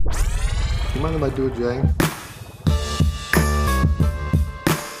You mind if I do it, Jay?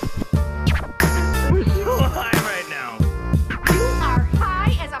 I'm so high right now. You are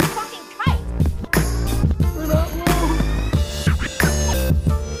high as a fucking kite. We're not wrong.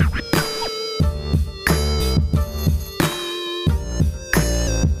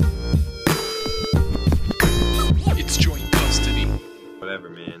 It's joint custody. Whatever,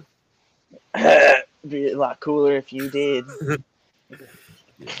 man. Be a lot cooler if you did.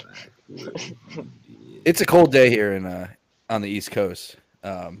 It's a cold day here in on the East Coast,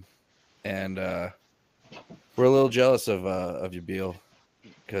 and we're a little jealous of you, Beal,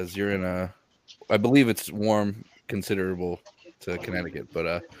 because you're in I believe it's warm, considerable to Connecticut,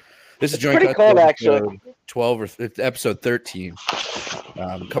 but this is It's joint pretty custody cold, episode actually. 12 or it's episode 13.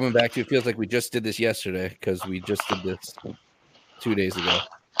 Coming back to you, it feels like we just did this yesterday because we just did this 2 days ago.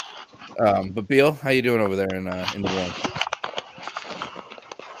 But Beal, how you doing over there in the warm?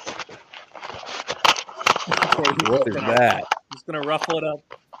 What is that? Just gonna ruffle it up.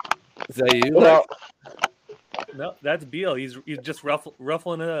 Is that you? Well, No, that's Beal. He's just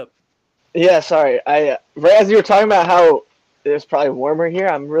ruffling it up. yeah, sorry. Right as you were talking about how it's probably warmer here,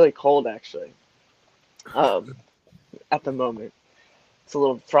 I'm really cold actually. At the moment, it's a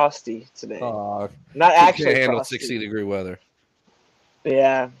little frosty today. Aw, Not you actually can't handle frosty. 60-degree weather.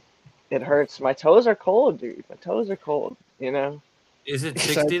 Yeah, it hurts. My toes are cold, dude. My toes are cold. You know. Is it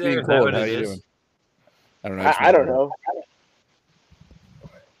Besides 60 there? being Is that cold, what how it you is? doing? I don't know. I don't know.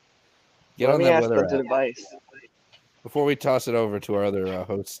 Get Let on me that ask weather them app. to device. Before we toss it over to our other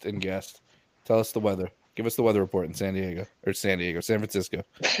host and guest, tell us the weather. Give us the weather report in San Francisco.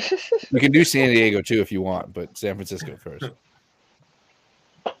 You can do San Diego too if you want, but San Francisco first.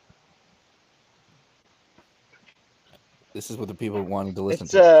 This is what the people wanted to listen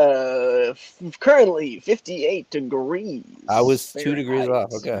It's to. currently 58 degrees. I was 2 degrees Fahrenheit.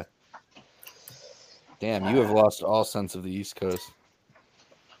 off. Okay. Damn, you have lost all sense of the East Coast.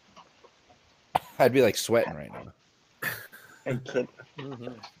 I'd be like sweating right now. I kid. Mm-hmm.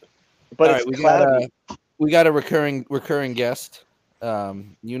 But All it's right, cloudy. we got a recurring guest.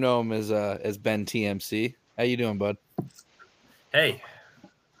 You know him as Ben TMC. How you doing, bud? Hey,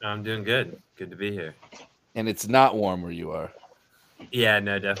 I'm doing good. Good to be here. And it's not warm where you are. Yeah,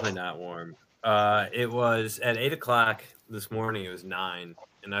 no, definitely not warm. It was at 8 o'clock this morning. It was 9,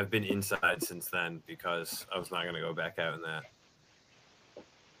 and I've been inside since then because I was not going to go back out in that.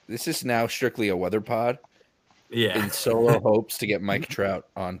 This is now strictly a weather pod Yeah. in solo hopes to get Mike Trout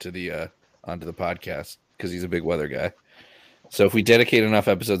onto the podcast because he's a big weather guy. So if we dedicate enough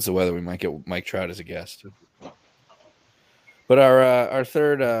episodes to weather, we might get Mike Trout as a guest. But our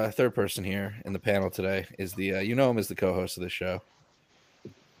third person here in the panel today is you know him as the co-host of the show,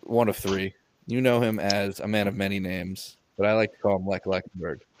 one of three. You know him as a man of many names, but I like to call him Lech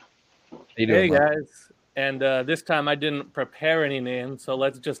Leckenberg. How you Hey doing, Lech? guys, and this time I didn't prepare any names, so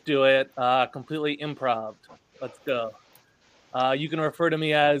let's just do it completely improv. Let's go. You can refer to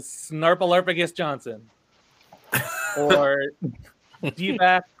me as Snarpalarpagus Johnson or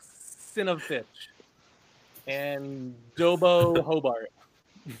Divac Sinovich and Dobo Hobart.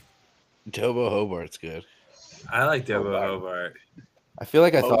 Dobo Hobart's good. I like Dobo Hobart. I feel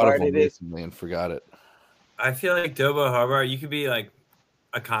like I thought of Hobart him it is. recently and forgot it. I feel like Dobo Hobart, you could be like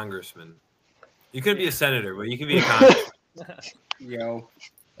a congressman. You could be a senator, but you could be a congressman. Yo.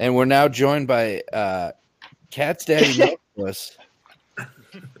 And we're now joined by Katz Daddy Nicholas.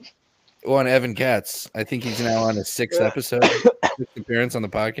 One Evan Katz. I think he's now on his 6th episode, 6th appearance on the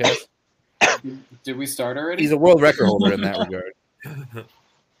podcast. Did we start already? He's a world record holder in that regard.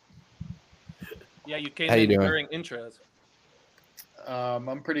 Yeah, you came How you in doing? during intros.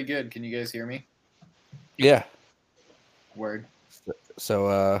 I'm pretty good. Can you guys hear me? Yeah. Word.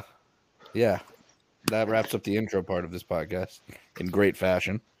 So, yeah, that wraps up the intro part of this podcast in great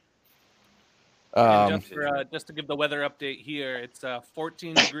fashion. And just to give the weather update here, it's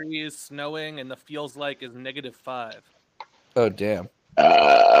 14 degrees, snowing, and the feels like is -5. Oh, damn.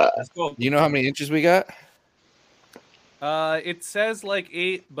 Let's go. Do you know how many inches we got? It says like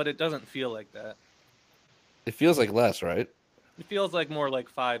 8, but it doesn't feel like that. It feels like less, right? It feels like more like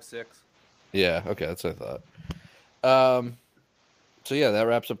 5, 6. Yeah, okay, that's what I thought. So yeah, that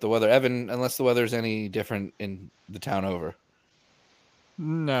wraps up the weather. Evan, unless the weather's any different in the town over.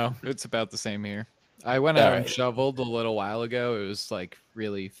 No, it's about the same here. I went out and Alright. shoveled a little while ago. It was like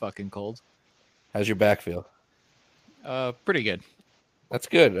really fucking cold. How's your back feel? Pretty good. That's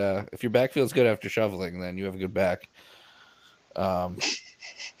good. If your back feels good after shoveling, then you have a good back.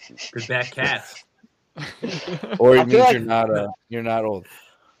 Good back cats. Or I it feel means like- you're not old.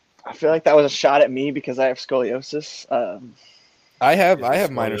 I feel like that was a shot at me because I have scoliosis. I have It's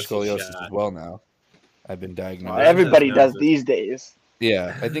a minor scoliosis scoliosis shot. as well now. I've been diagnosed. Well, Everybody that's does these days.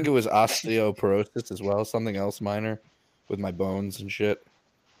 Yeah, I think it was osteoporosis as well, something else minor with my bones and shit.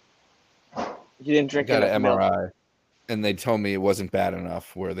 You didn't drink Got enough an milk. MRI, and they told me it wasn't bad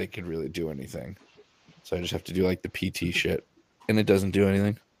enough where they could really do anything. So I just have to do like the PT shit, and it doesn't do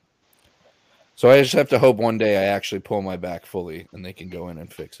anything. So I just have to hope one day I actually pull my back fully, and they can go in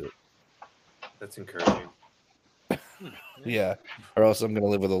and fix it. That's encouraging. Yeah, or else I'm gonna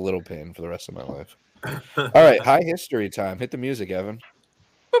live with a little pain for the rest of my life. All right, high history time. Hit the music, Evan.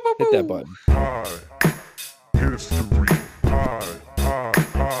 Hit that button. High history. High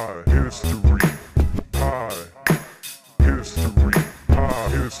history. High history. High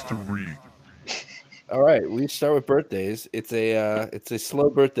history. All right, we start with birthdays. It's a slow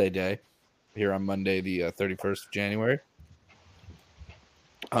birthday day here on Monday, the 31st of January.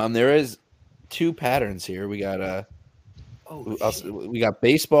 There is two patterns here. We got we got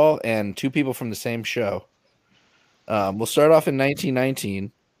baseball and two people from the same show. We'll start off in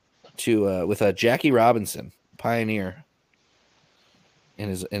 1919 with Jackie Robinson, pioneer in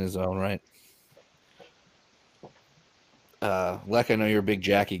his own right. Leck, I know you're a big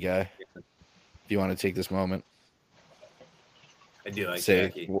Jackie guy. Do you want to take this moment? I do like Say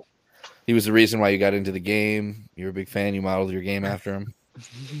Jackie. he was the reason why you got into the game. You're a big fan. You modeled your game after him.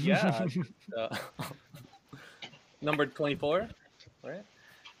 Yeah. Number 24, right?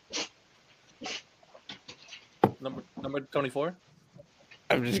 Number 24.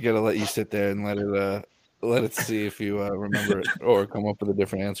 I'm just gonna let you sit there and let it see if you remember it or come up with a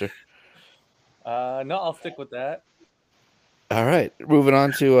different answer. No, I'll stick with that. All right, moving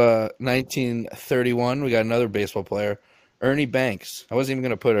on to 1931. We got another baseball player, Ernie Banks. I wasn't even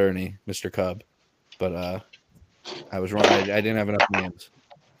gonna put Ernie, Mr. Cub, but I was wrong. I didn't have enough names,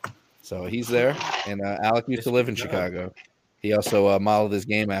 so he's there. And Alec used to live in Chicago. He also modeled his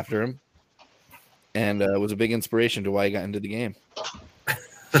game after him, and was a big inspiration to why he got into the game.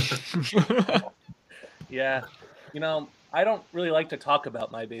 Yeah, I don't really like to talk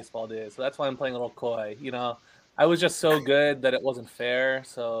about my baseball days, so that's why I'm playing a little coy. I was just so good that it wasn't fair.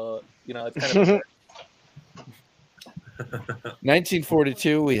 So it's kind of.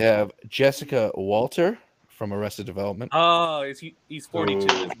 1942, we have Jessica Walter from Arrested Development. Oh, he's 42.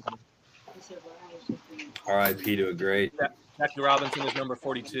 Isn't he? R.I.P. to a great. Jackie Robinson is number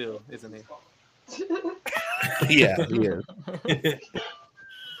 42, isn't he? Yeah, he is.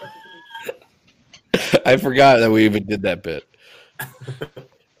 I forgot that we even did that bit.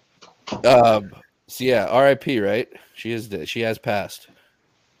 So yeah, R.I.P. Right? She has passed.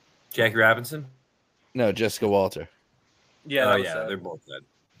 Jackie Robinson? No, Jessica Walter. Yeah. Oh yeah, they're both dead.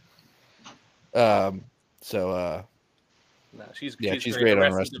 No, she's great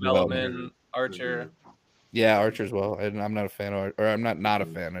on Arrested Development. Archer. Yeah, Archer as well. And I'm not a fan of, or I'm not a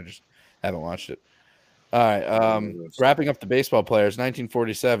fan. I just haven't watched it. All right. Wrapping up the baseball players,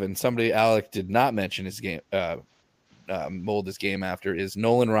 1947. Somebody Alec did not mention his game, mold his game after is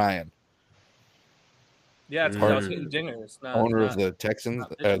Nolan Ryan. Yeah, it's because I was hitting dingers. Owner of the Texans,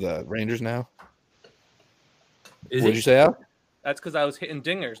 the Rangers now. What did you say, Al? That's because I was hitting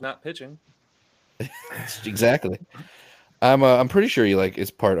dingers, not pitching. Exactly. I'm pretty sure he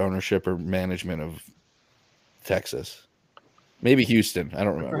is part ownership or management of Texas. Maybe Houston. I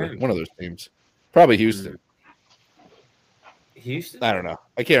don't remember. One of those teams. Probably Houston. Houston? I don't know.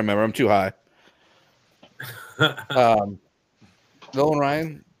 I can't remember. I'm too high. Nolan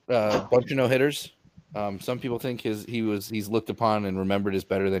Ryan, bunch of no hitters. Some people think he's looked upon and remembered as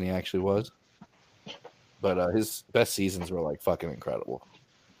better than he actually was. But his best seasons were fucking incredible.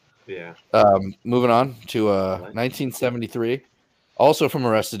 Yeah. Moving on to 1973, also from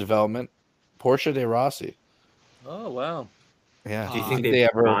Arrested Development, Portia de Rossi. Oh wow. Yeah. Do you think they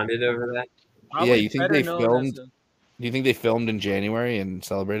ever bonded over that? Yeah, you think they filmed? Do you think they filmed in January and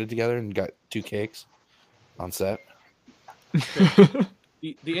celebrated together and got 2 cakes on set? The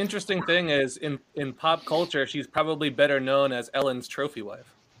interesting thing is in pop culture, she's probably better known as Ellen's trophy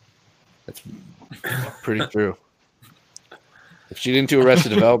wife. That's pretty true. If she didn't do Arrested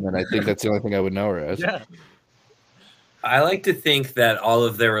Development, I think that's the only thing I would know her as. Yeah. I like to think that all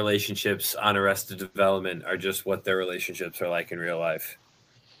of their relationships on Arrested Development are just what their relationships are like in real life.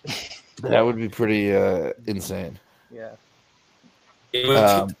 That would be pretty insane. Yeah.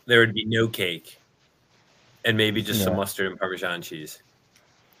 There would be no cake, and maybe just some mustard and Parmesan cheese.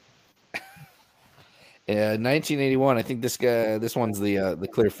 1981. I think this one's the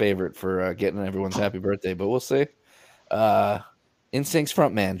clear favorite for getting everyone's happy birthday, but we'll see. NSYNC's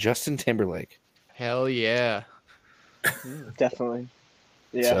frontman Justin Timberlake. Hell yeah. Definitely.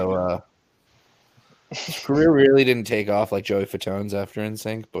 Yeah. So His career really didn't take off like Joey Fatone's after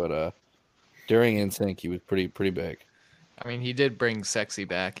NSYNC, but during NSYNC he was pretty big. I mean, he did bring sexy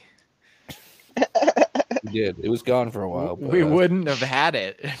back. He did. It was gone for a while. But, We wouldn't have had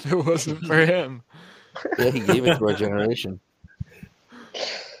it if it wasn't for him. Yeah, he gave it to our generation.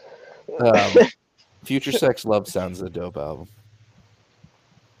 Future Sex Love Sounds is a dope album.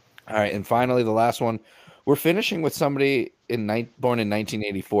 All right, and finally the last one. We're finishing with somebody born in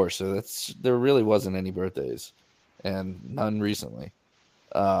 1984, so there really wasn't any birthdays, and none recently.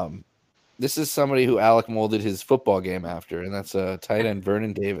 This is somebody who Alec molded his football game after, and that's tight end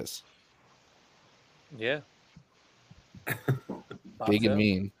Vernon Davis. Yeah. Big and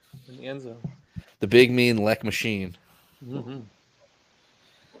mean. In the end zone. The big, mean Lek machine. Mm-hmm.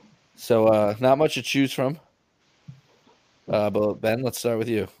 So not much to choose from. But Ben, let's start with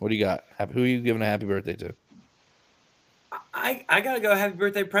you. What do you got? Who are you giving a happy birthday to? I gotta go happy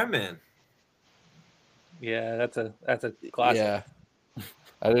birthday, Prem, man. Yeah, that's a classic. Yeah.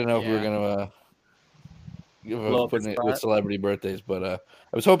 I didn't know if we were gonna put it with celebrity birthdays, but I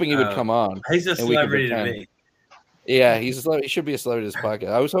was hoping he would come on. He's a celebrity to me. Yeah, he should be a celebrity to this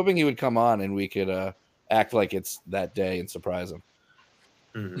podcast. I was hoping he would come on and we could act like it's that day and surprise him.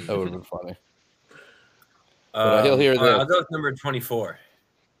 Mm-hmm. That would have been funny. He'll hear this. I'll go with number 24.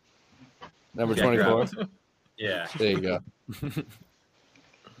 Number 24? Yeah. There you go.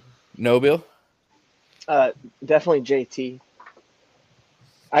 Nobil? Definitely JT.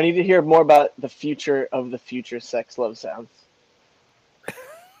 I need to hear more about the future of the future Sex Love Sounds.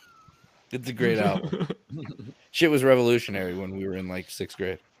 It's a great album. Shit was revolutionary when we were in like 6th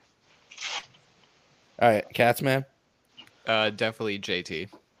grade. All right, Katz, man? Definitely JT.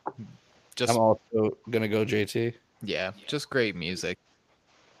 I'm also going to go JT. Yeah, just great music.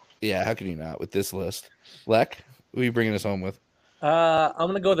 Yeah, how can you not with this list? Lek, who are you bringing us home with? I'm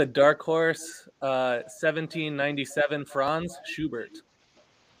going to go the dark horse, 1797 Franz Schubert.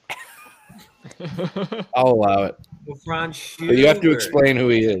 I'll allow it. Well, Franz Schubert. But you have to explain who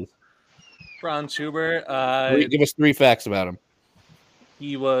he is. Franz Schubert. Give us 3 facts about him.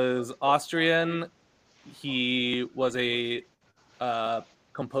 He was Austrian. He was a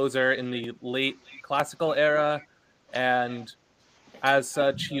composer in the late classical era, and as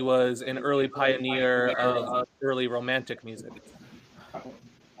such, he was an early pioneer of early romantic music.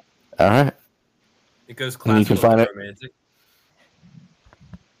 All right. It goes classical to romantic.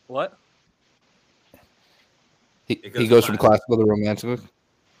 What? He goes from classical to romantic.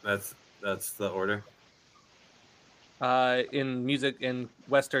 That's the order. In music, in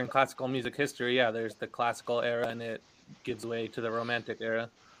Western classical music history, yeah, there's the classical era, and it gives way to the romantic era.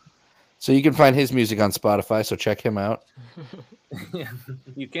 So you can find his music on Spotify, so check him out. Yeah,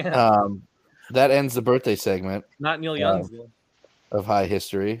 you can. That ends the birthday segment. Not Neil Young's of High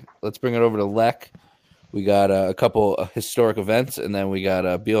History. Let's bring it over to Lek. We got a couple historic events, and then we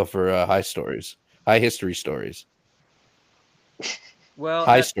got Beal for high history stories. Well,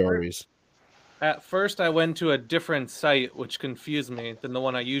 high stories. At first, I went to a different site, which confused me than the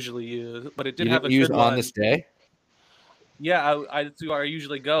one I usually use. But it did you have a use good on one. This day. Yeah, I do where I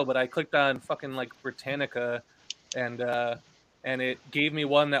usually go, but I clicked on fucking like Britannica, and it gave me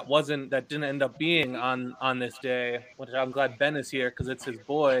one that didn't end up being on this day. Which I'm glad Ben is here because it's his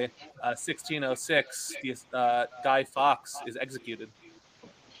boy. 1606, Guy Fawkes is executed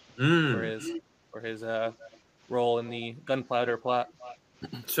for his role in the gunpowder plot.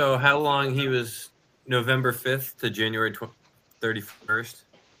 So how long he was? November 5th to January 31st.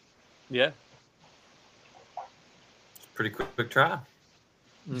 Yeah. Pretty quick trial.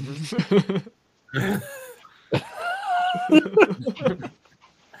 Mm-hmm.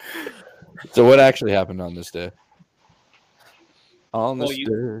 So what actually happened on this day? On this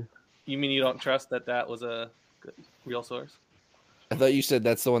day. You mean you don't trust that was a good, real source? I thought you said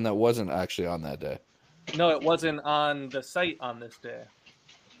that's the one that wasn't actually on that day. No, it wasn't on the site on this day.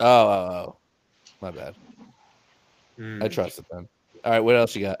 Oh. My bad. I trust it then. All right, what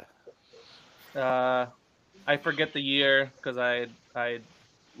else you got? I forget the year because I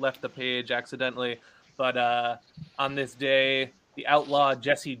left the page accidentally. But on this day, the outlaw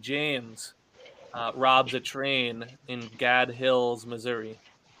Jesse James robs a train in Gad Hills, Missouri.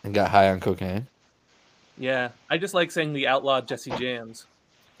 And got high on cocaine? Yeah. I just like saying the outlaw Jesse James.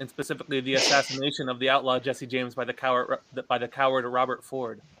 And specifically the assassination of the outlaw Jesse James by the coward Robert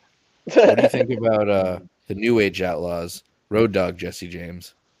Ford. What do you think about the New Age outlaws, Road Dogg Jesse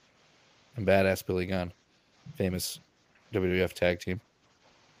James, and Badass Billy Gunn, famous WWF tag team?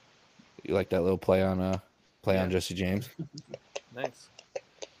 You like that little play on Jesse James? Nice.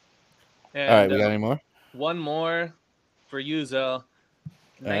 And, all right, we got any more? One more for you, Zell.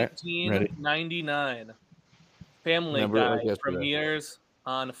 right, ready. 1999. Family Remember it Guy like yesterday. premieres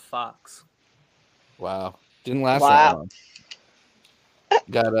on Fox. Wow, didn't last that Wow. long.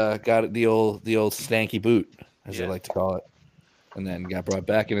 Got the old stanky boot, as they Yeah. like to call it, and then got brought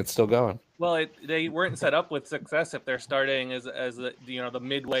back, and it's still going. Well, they weren't set up with success if they're starting as the the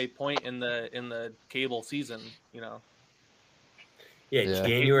midway point in the cable season. Yeah, Yeah.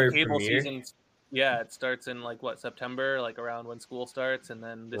 January The cable premiere. seasons. Yeah, it starts in September, around when school starts, and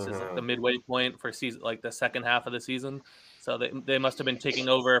then this is the midway point for season, the second half of the season. So they must have been taking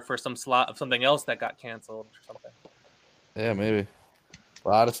over for some slot of something else that got canceled or something. Yeah, maybe. A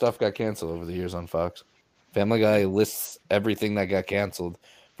lot of stuff got canceled over the years on Fox. Family Guy lists everything that got canceled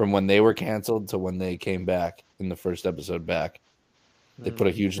from when they were canceled to when they came back in the first episode back. They put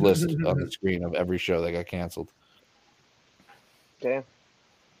a huge list on the screen of every show that got canceled. Damn.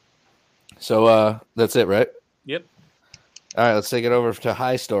 So that's it, right? Yep. All right, let's take it over to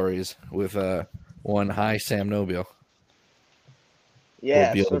high stories with one high Sam Nobile.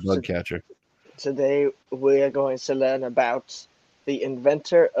 Yeah. Beal So the bug catcher. today we are going to learn about the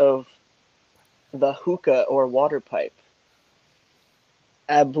inventor of the hookah or water pipe,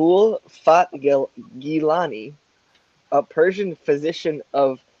 Abul Fat Gilani, a Persian physician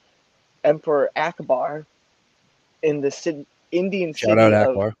of Emperor Akbar in the Indian Shout city out of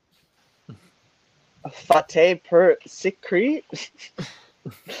Akbar. Fatehpur Sikri.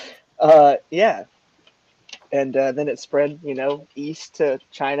 Yeah. And then it spread, east to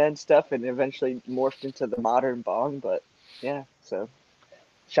China and stuff, and eventually morphed into the modern bong. But yeah, so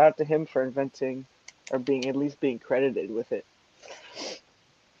shout out to him for inventing, or at least being credited with it.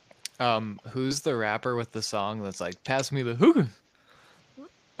 Who's the rapper with the song that's like, "Pass me the hookah"?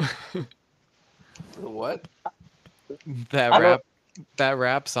 What? That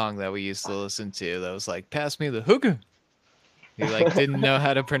rap song that we used to listen to that was like, "Pass me the hookah." He didn't know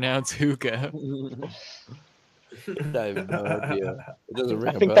how to pronounce hookah. I have no idea. It doesn't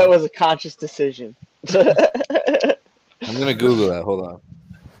ring I think a that bell. was a conscious decision. I'm gonna Google that. Hold on.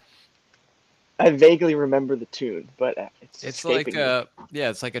 I vaguely remember the tune, but it's It's escaping me.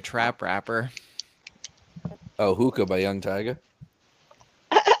 it's like a trap rapper. Oh, Hookah by Young Tyga.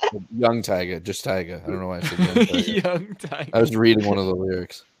 Young Tyga, just Tyga. I don't know why I said Young Tyga. Young Tiger. I was reading one of the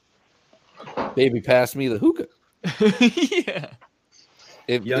lyrics. Baby, pass me the hookah. Yeah.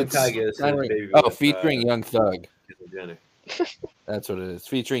 Young It's Tyga is kinda- baby oh, with, featuring Young Thug. Kendall Jenner. That's what it is.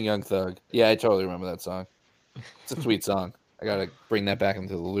 Featuring Young Thug. Yeah, I totally remember that song. It's a sweet song. I gotta bring that back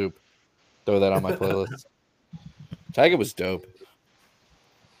into the loop. Throw that on my playlist. Tyga was dope.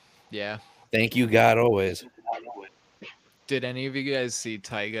 Yeah. Thank you, God, always. Did any of you guys see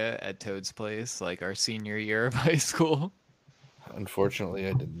Tyga at Toad's Place, our senior year of high school? Unfortunately,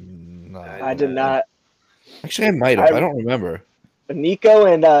 I did not. I did not. Actually, I might have. I don't remember. Nico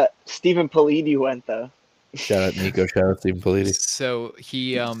and Stephen Politi went though. Shout out Nico. Shout out Stephen Politi. So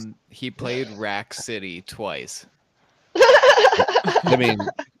he played Rack City twice. I mean,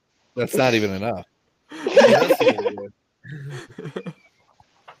 that's not even enough.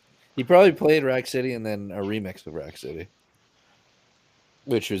 He probably played Rack City and then a remix of Rack City,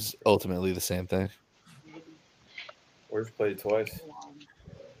 which was ultimately the same thing. Or just played it twice.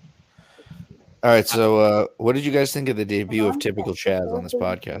 All right, so what did you guys think of the debut of Typical Chaz on this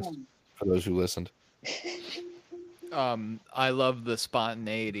podcast? For those who listened, I love the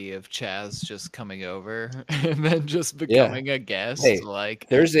spontaneity of Chaz just coming over and then just becoming a guest. Hey,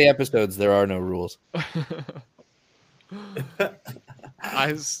 Thursday episodes, there are no rules.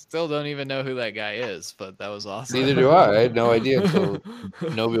 I still don't even know who that guy is, but that was awesome. Neither do I. I had no idea until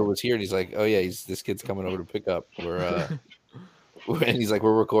Nobile was here, and he's like, "Oh yeah, this kid's coming over to pick up." And he's like,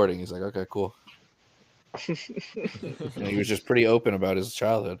 "We're recording." He's like, "Okay, cool." And he was just pretty open about his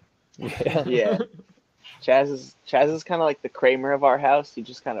childhood. Yeah. Chaz is kind of like the Kramer of our house. He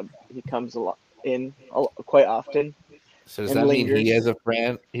just he comes in quite often. So does that mean he has a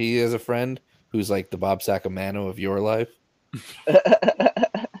friend? He has a friend who's like the Bob Sacamano of your life.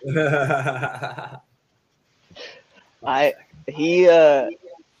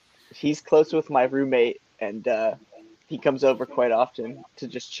 He's close with my roommate, and he comes over quite often to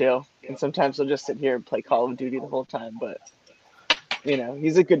just chill. And sometimes he'll just sit here and play Call of Duty the whole time. But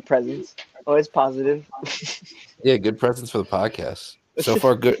he's a good presence, always positive. Yeah, good presence for the podcast. So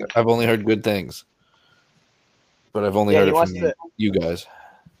far, good. I've only heard good things, but I've only heard it from you guys.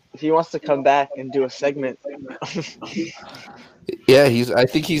 If he wants to come back and do a segment, yeah, I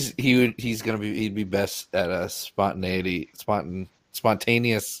think he'd be best at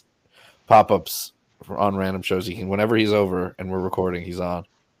spontaneous pop-ups on random shows. He can, whenever he's over and we're recording, he's on,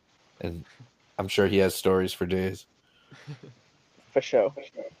 and I'm sure he has stories for days. For sure.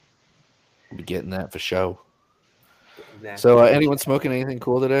 Be getting that for show. So, anyone smoking anything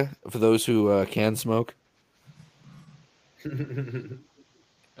cool today? For those who can smoke. I'm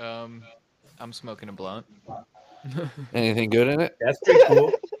smoking a blunt. Anything good in it? That's pretty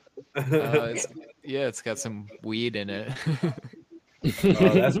cool. It's got some weed in it. Oh,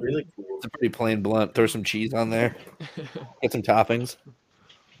 that's really cool. It's a pretty plain blunt. Throw some cheese on there. Get some toppings.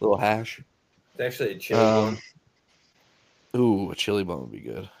 A little hash. It's actually a chili one. Ooh, a chili bun would be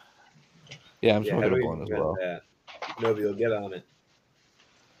good. Yeah, I'm smoking a blunt as well. That? Nobody will get on it.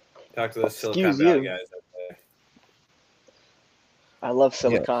 Talk to those Excuse Silicon Valley you. guys out there. I love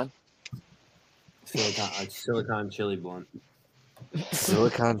silicon. Silicon chili blunt.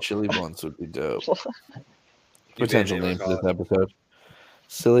 Silicon chili blunts would be dope. You Potential made it, name for call this episode.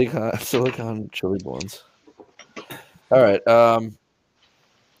 Silicon chili blunts. All right.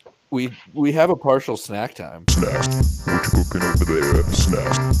 We have a partial snack time. Snacks. What you cooking over there?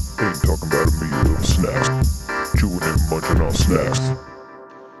 Snacks. Ain't talking about a meal. Snacks. Chewing and munching on snacks.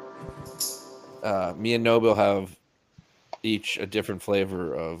 Me and Nobil have each a different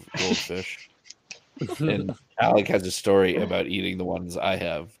flavor of goldfish. And Alec has a story about eating the ones I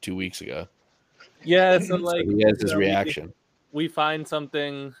have 2 weeks ago. Yeah, so like He has his reaction. We find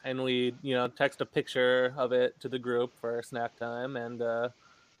something and we, text a picture of it to the group for snack time, and I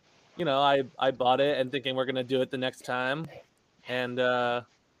bought it and thinking we're gonna do it the next time, and that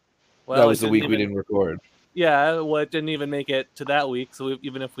was the week we didn't record. Yeah, well, it didn't even make it to that week. So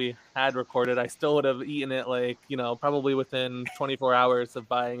even if we had recorded, I still would have eaten it probably within 24 hours of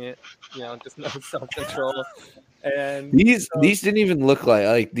buying it. Just no self-control. And these didn't even look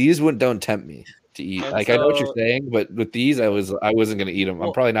like these don't tempt me to eat. I know what you're saying, but with these, I wasn't gonna eat them.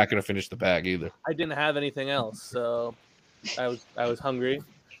 I'm probably not gonna finish the bag either. I didn't have anything else, so I was hungry.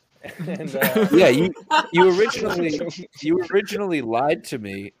 And, yeah, you originally lied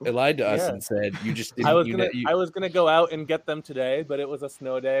to us and said you just didn't. I was gonna go out and get them today, but it was a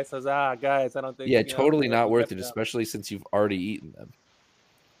snow day, so I was, guys, I don't think. Yeah, totally not worth it, especially since you've already eaten them.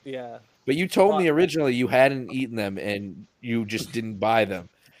 Yeah. But you told me originally you hadn't eaten them and you just didn't buy them,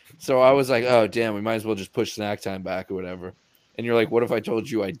 so I was like, oh damn, we might as well just push snack time back or whatever. And you're like, what if I told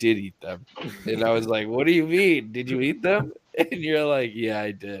you I did eat them? And I was like, what do you mean? Did you eat them? And you're like, yeah,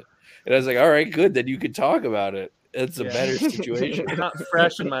 I did. And I was like, all right, good. Then you could talk about it. It's a better situation. It's not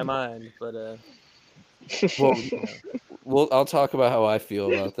fresh in my mind, but I'll talk about how I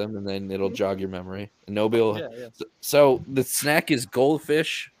feel about them, and then it'll jog your memory. Nobil. So the snack is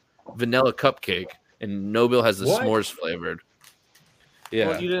goldfish vanilla cupcake, and Nobil has the s'mores flavored. Yeah,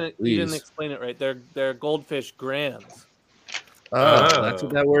 well, you didn't explain it right. They're goldfish grams. Oh, that's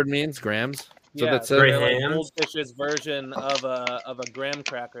what that word means, grams. So Yeah, that's they're like goldfish's version of a graham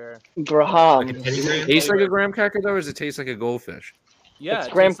cracker. Graham. Tastes like a graham cracker though, or does it taste like a goldfish? Yeah,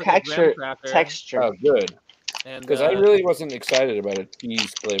 it's graham cracker texture. Oh, good. Because I really wasn't excited about a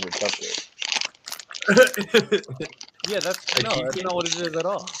cheese flavored cupcake. Yeah, that's not what it is at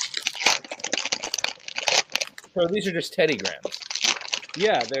all. So these are just Teddy Grahams.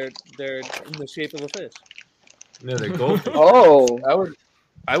 Yeah, they're in the shape of a fish. No, they're goldfish. Oh,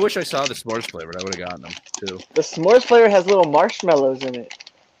 I wish I saw the s'mores flavored. I would have gotten them too. The s'mores flavor has little marshmallows in it.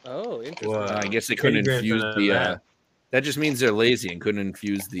 Oh, interesting. Well, I guess they couldn't infuse the. That just means they're lazy and couldn't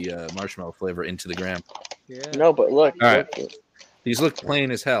infuse the marshmallow flavor into the graham. Yeah. No, but look. All right. These look plain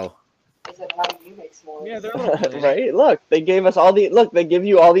as hell. Yeah, they're a little plain. Right. Look, they gave us all the. Look, they give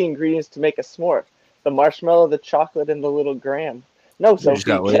you all the ingredients to make a s'more: the marshmallow, the chocolate, and the little graham. No, Sophie,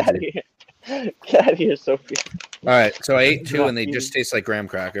 get out of here. Get out of here, Sophie. All right, so I ate two, and they just taste like graham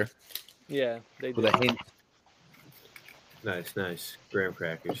cracker. Yeah, they do. With a hint. Nice. Graham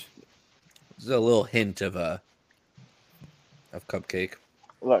crackers. There's a little hint of cupcake.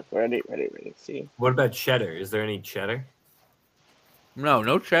 Look, ready. See. What about cheddar? Is there any cheddar?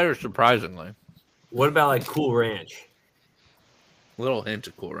 No cheddar, surprisingly. What about like Cool Ranch? A little hint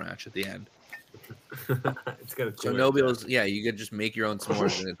of Cool Ranch at the end. It's got a so Nobil's, you could just make your own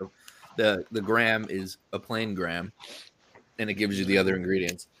s'mores. And the graham is a plain graham, and it gives you the other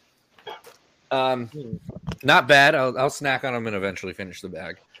ingredients. Not bad. I'll snack on them and eventually finish the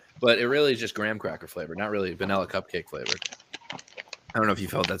bag. But it really is just graham cracker flavored, not really vanilla cupcake flavored. I don't know if you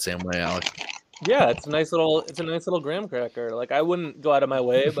felt that same way, Alex. Yeah, it's a nice little graham cracker. Like, I wouldn't go out of my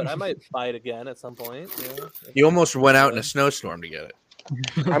way, but I might buy it again at some point. You almost went out in a snowstorm to get it.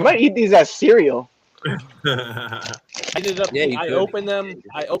 I might eat these as cereal. I ended up. Yeah, I opened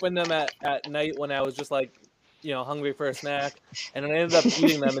them at night when I was just like, hungry for a snack, and then I ended up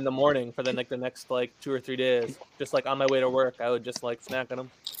eating them in the morning for the next 2 or 3 days. Just like on my way to work, I would just like snack on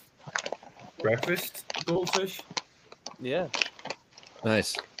them. Breakfast goldfish. Yeah.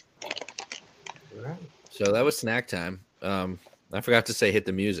 Nice. So that was snack time. I forgot to say hit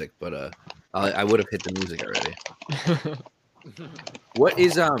the music, but I would have hit the music already. What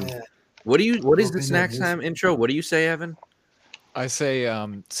is what is the snack time intro? What do you say, Evan? I say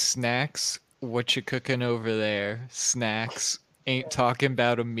snacks. What you cooking over there? Snacks. Ain't talking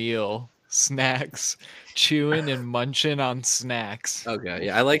about a meal. Snacks. Chewing and munching on snacks. Okay,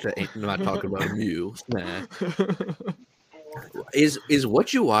 yeah, I like that. I'm not talking about a meal. Snack. Is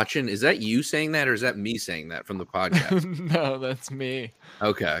what you watching? Is that you saying that, or is that me saying that from the podcast? No, that's me.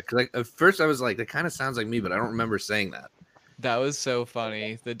 Okay, because at first I was like, that kind of sounds like me, but I don't remember saying that. That was so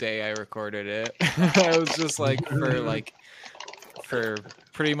funny the day I recorded it. I was just like for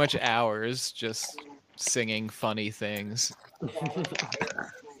pretty much hours just singing funny things.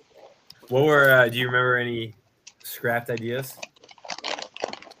 What were? Do you remember any scrapped ideas?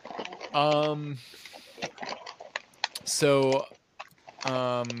 So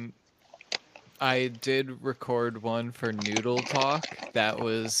I did record one for Noodle Talk that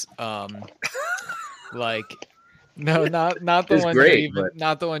was like no, not the It's one great, but-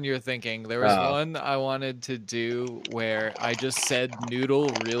 not the one you're thinking. There was one I wanted to do where I just said noodle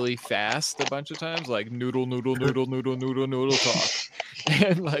really fast a bunch of times, like noodle noodle noodle noodle noodle noodle talk.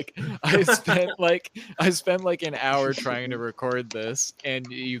 And like I spent like an hour trying to record this, and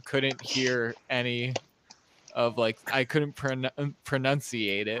you couldn't hear any of like I couldn't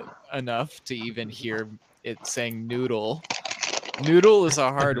pronunciate it enough to even hear it saying noodle. Noodle is a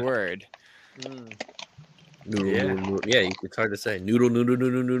hard word. Noodle, yeah, it's hard to say. Noodle, noodle,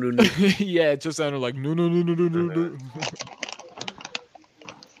 noodle, noodle, noodle. Yeah, it just sounded like noodle, noodle, noodle, noodle.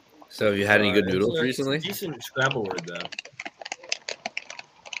 So, have you had any good It's noodles a recently? decent Scrabble word, though.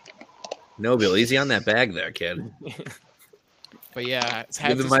 No, Bill, easy on that bag there, kid. But yeah, it's had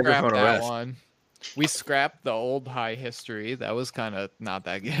Give the to scrap microphone a that rest. one. We scrapped the old high history. That was kind of not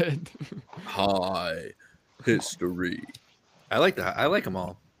that good. High history. I like them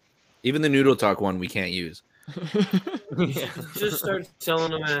all. Even the Noodle Talk one we can't use. Just start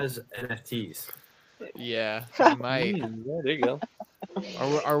selling them as NFTs. Yeah, I might. Yeah, there you go.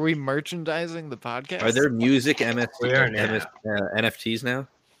 Are we merchandising the podcast? Are there music We are now. NFTs now?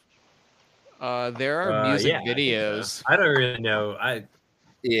 There are music yeah, I think so. videos. I don't really know.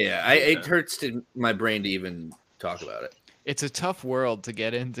 Yeah, it hurts to my brain to even talk about it. It's a tough world to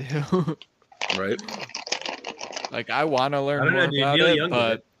get into. Right? Like I want to I learn don't more know, dude. about Neil it, Young did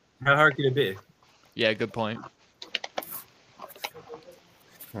but it. How hard could it be? yeah, good point.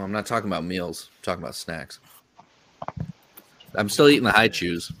 Well, I'm not talking about meals. I'm talking about snacks. I'm still eating the high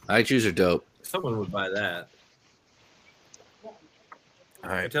chews. High chews are dope. Someone would buy that. All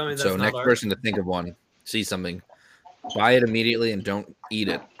right. Tell me that's So not next art? person to think of one, see something, buy it immediately and don't eat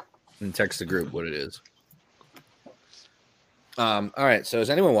it, and text the group what it is. All right. So is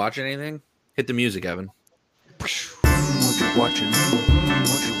anyone watching anything? Hit the music, Evan. What you watching?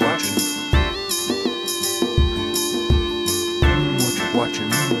 What you watching? What you watching?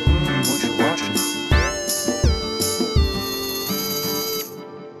 What you watching?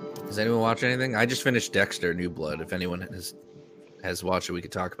 Does anyone watch anything? I just finished Dexter: New Blood. If anyone has watched it, we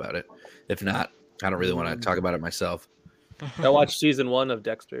could talk about it. If not, I don't really want to talk about it myself. I watched season 1 of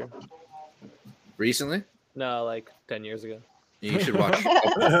Dexter. Recently, No, like 10 years ago. you should watch.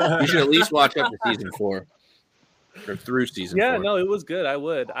 You should at least watch up to season 4 or through season 4. Yeah, no, it was good. I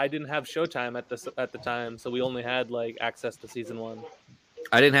would. I didn't have Showtime at the time, so we only had like access to season 1.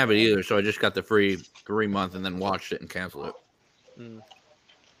 I didn't have it either, so I just got the free 3-month and then watched it and canceled it. Mm.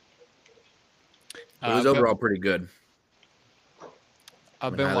 It was overall pretty good.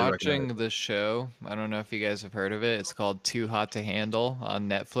 I've I been highly recommend watching this show. I don't know if you guys have heard of it. It's called Too Hot to Handle on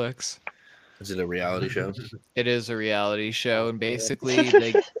Netflix. Is it a reality show? It is a reality show, and basically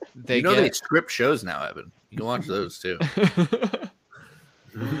they You know they get script shows now, Evan. You can watch those too.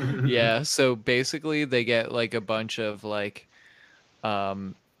 yeah. So basically, they get like a bunch of like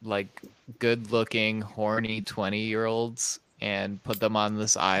good-looking, horny 20-year-olds and put them on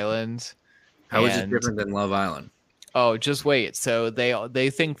this island. How is it And- different than Love Island? Oh, just wait. So they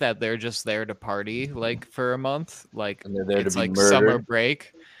think that they're just there to party like for a month, like And they're there to it's be like summer murdered?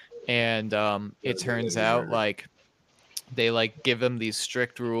 break, and it turns out like they like give them these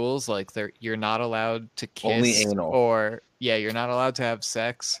strict rules, like you're not allowed to kiss Only anal. or you're not allowed to have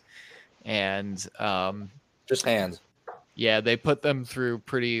sex, and Just hands. yeah, they put them through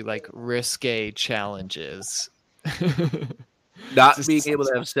pretty like risque challenges. Not Just- being able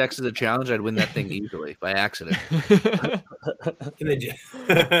to have sex is a challenge. I'd win that thing easily by accident. Can they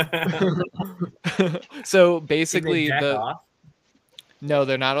So can they basically jack the off? No,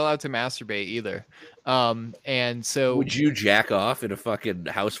 they're not allowed to masturbate either. And so Would you jack off in a fucking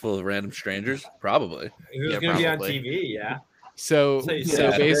house full of random strangers? Probably. It was Yeah, going to be on probably. TV, yeah. so So you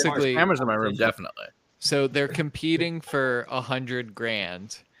so said- basically Cameras in my room, definitely. so they're competing for 100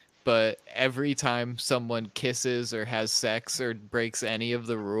 grand, but every time someone kisses or has sex or breaks any of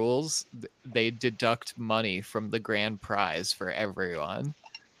the rules, they deduct money from the grand prize for everyone.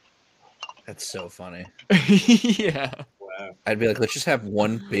 That's so funny. Yeah. Wow. I'd be like, let's just have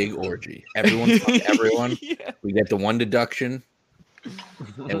one big orgy. Everyone fuck everyone. Yeah. We get the one deduction,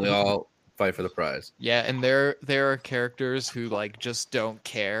 and we all fight for the prize. Yeah, and there are characters who like just don't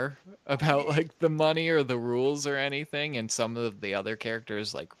care about like the money or the rules or anything, and some of the other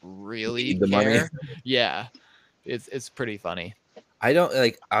characters like really Need the care. money. Yeah, it's pretty funny. I don't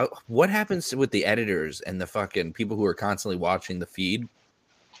like. What happens with the editors and the fucking people who are constantly watching the feed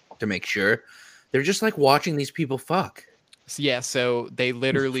to make sure they're just like watching these people fuck? Yeah, so they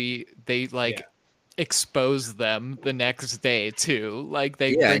literally Yeah. expose them the next day too. Like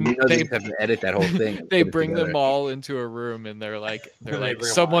they Yeah, bring, you know they, they have to edit that whole thing. and they put it bring them together. all into a room and they're like They bring 'em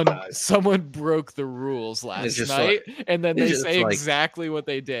someone outside. broke the rules last just night, and then it's they just say like- exactly what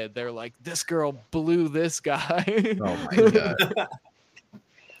they did. They're like, this girl blew this guy. Oh my god.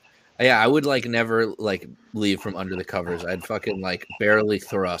 Yeah, I would like never like leave from under the covers. I'd fucking like barely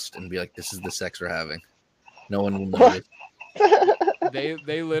thrust and be like, "This is the sex we're having." No one will notice.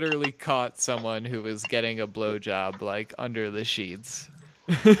 They literally caught someone who was getting a blowjob like under the sheets.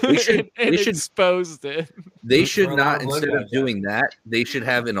 We should- and we should- exposed it. They should Throw a lot not, of instead blowjobs, of doing that, they should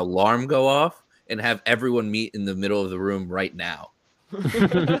have an alarm go off and have everyone meet in the middle of the room right now.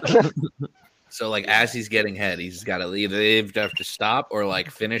 So like as he's getting head, he's got to either they have to stop or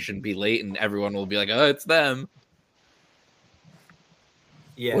like finish and be late, and everyone will be like, "Oh, it's them."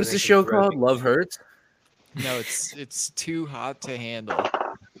 Yeah, What's they the can show throw called? things. Love Hurts? No, it's too hot to handle.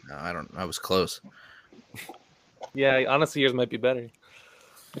 No, I don't. I was close. Yeah, honestly, yours might be better.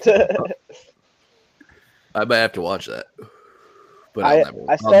 I might have to watch that, but I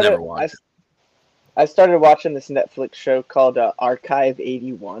I'll started never watch it. I started watching this Netflix show called Archive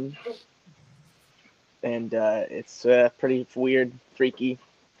 81, and it's pretty weird, freaky,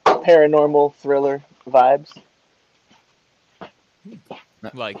 paranormal thriller vibes.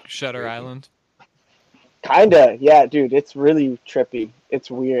 Like Shutter Island. Kinda, yeah, dude. It's really trippy.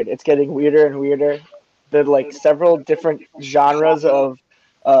 It's weird. It's getting weirder and weirder. There's like several different genres of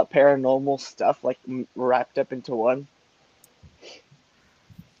paranormal stuff like wrapped up into one.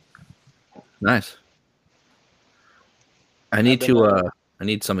 Nice. I need to. I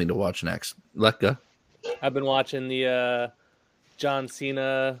need something to watch next. Let go. I've been watching the John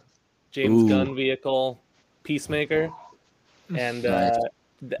Cena, James Ooh. Gunn vehicle, Peacemaker, and Nice.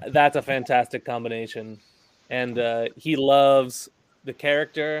 that's a fantastic combination. And he loves the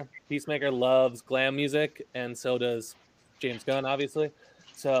character. Peacemaker loves glam music, and so does James Gunn, obviously.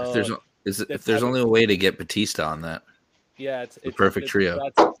 So If there's, if that's there's how- only a way to get Batista on that, yeah, it's perfect trio.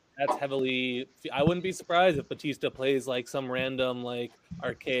 That's heavily. I wouldn't be surprised if Batista plays like some random like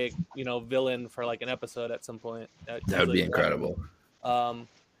archaic, villain for like an episode at some point. that would Easily be whatever. incredible.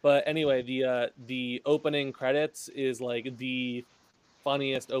 But anyway, the opening credits is like the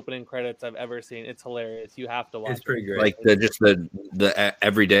funniest opening credits I've ever seen. It's hilarious. You have to watch. It's pretty great. Like the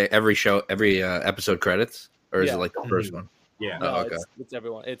every day, every show, every episode credits, or is Yeah. it like the first one? yeah. No, Oh, okay. it's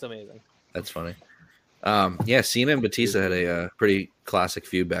everyone. It's amazing. That's funny. Yeah, Cena and Batista had a pretty classic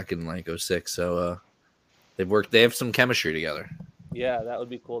feud back in like 06. So they've worked. They have some chemistry together, Yeah, that would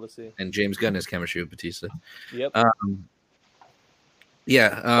be cool to see. and James Gunn has chemistry with Batista. Yep.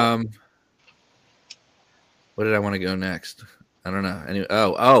 Yeah. What did I want to go next? I don't know. Anyway,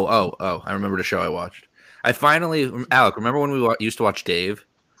 oh! I remember the show I watched. I finally, Alec. Remember when we used to watch Dave?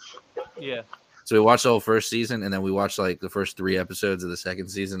 Yeah. So we watched the whole first season, and then we watched like the first 3 episodes of the second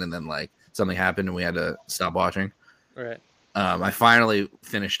season, and then like something happened, and we had to stop watching. All right. I finally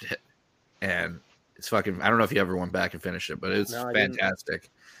finished it, and it's fucking. I don't know if you ever went back and finished it, but it's No, I didn't. fantastic.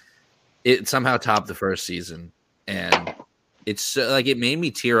 It somehow topped the first season, and it's like it made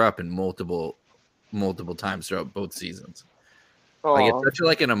me tear up in multiple times throughout both seasons. Like Aw, it's such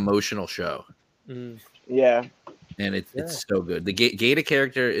like an emotional show, Mhm. yeah. and it's so good. The Gata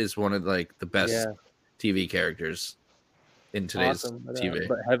character is one of like the best Yeah. TV characters in today's Awesome. TV.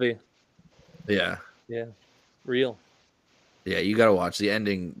 But heavy. Yeah. Yeah. Real. Yeah, you gotta watch the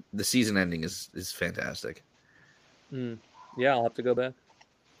ending. The season ending is fantastic. Mm. Yeah, I'll have to go back.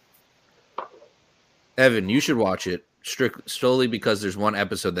 Evan, you should watch it solely because there's one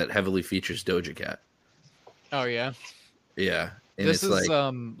episode that heavily features Doja Cat. Oh yeah. Yeah, and This it's is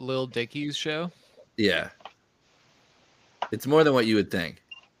like Lil Dicky's show. yeah, It's more than what you would think.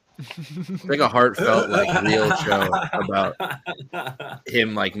 It's like a heartfelt, like real show about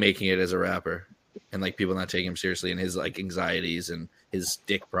him like making it as a rapper and like people not taking him seriously and his like anxieties and his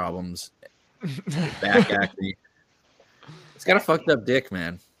dick problems, back acne. He's got a fucked up dick,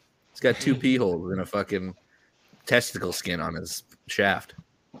 man. He's got 2 pee holes and a fucking testicle skin on his shaft.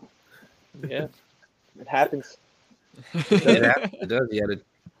 Yeah. It happens. It does. He had a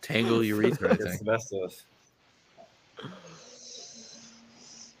tangle urethra, I It's think. the best of us.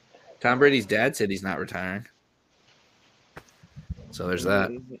 Tom Brady's dad said he's not retiring. So there's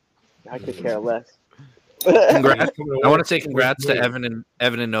that. I could care less. Congrats. I want to say congrats to Evan and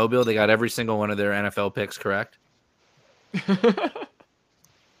Nobil. They got every single one of their NFL picks correct.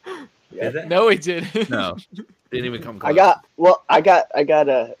 No, he didn't. No, didn't even come close. I got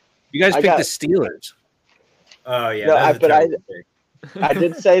a. You guys I picked got- the Steelers. Oh yeah, No, that was a but I- terrible pick. I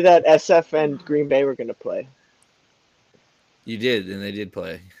did say that SF and Green Bay were going to play. You did, and they did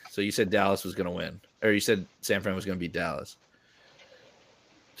play. So you said Dallas was going to win, or you said San Fran was going to beat Dallas.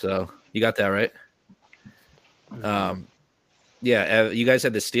 So you got that right. Yeah, you guys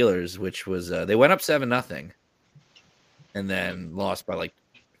had the Steelers, which was they went up 7-0, and then lost by like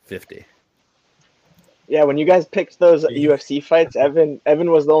 50. Yeah, when you guys picked those UFC fights, Evan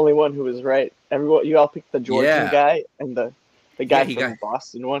was the only one who was right. Everyone, you all picked the Georgian Yeah. guy and the guy he from got-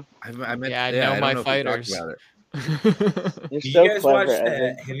 Boston one. I meant, Yeah, I know don't my if we talked fighters. about it. You're Did so you guys clever, watch Evan.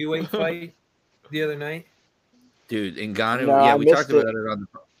 that heavyweight fight the other night? Dude, Ngannou. No, Yeah, I we missed talked about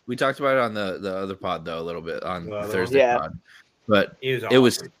it on the other pod though a little bit on Well, the the Thursday Yeah. pod. But It it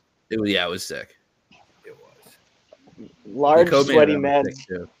was was sick. It was. Large, The co-main sweaty event man. was sick,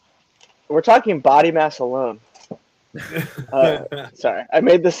 too. We're talking body mass alone. Sorry, I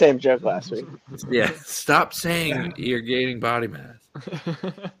made the same joke last week. Yeah, stop saying you're gaining body mass.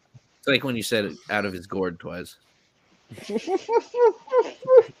 It's like when you said it out of his gourd twice.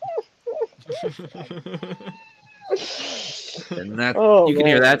 And that Oh, you can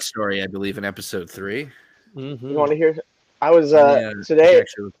hear man. that story, I believe, in episode 3. You want to hear? I was Yeah, today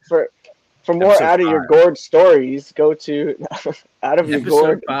actually, for more Episode out of your 5. gourd stories. Go to Episode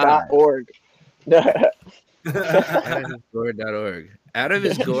outofyourgourd.org. outofhisgourd.org.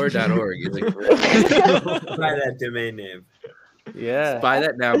 Outofhisgourd.org is a great. By that domain name. Yeah. Buy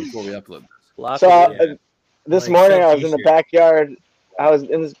that now before we upload this. Lock So it in. this Like morning I sell was in the t-shirt. backyard. I was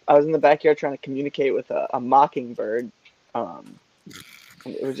in the backyard trying to communicate with a mockingbird. And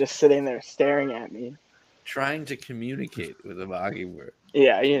it was just sitting there staring at me. Trying to communicate with a mockingbird.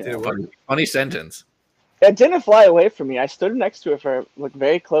 Yeah, you Did it know. work? Funny sentence. It didn't fly away from me. I stood next to it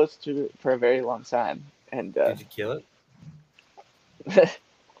very close to it for a very long time. And Did you kill it?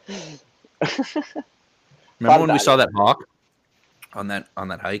 Remember when we about saw it. that hawk on that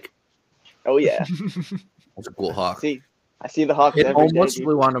hike? Oh yeah. That's a cool hawk. I see the hawks It every day. almost dude.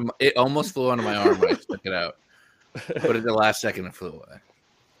 flew onto my arm when I stuck it out. But at the last second it flew away.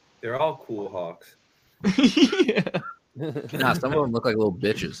 They're all cool hawks. Yeah. Nah, some of them look like little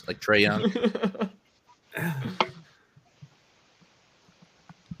bitches, like Trey Young.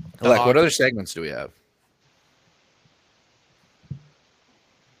 Like, what other segments do we have?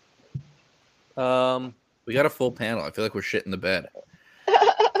 We got a full panel. I feel like we're shitting the bed.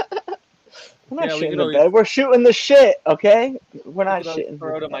 We're not Yeah, we shitting could the always- bed. We're shooting the shit, okay? We're not I'll shitting.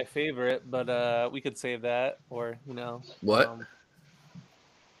 throw the to my bed. favorite, but we could save that, or What?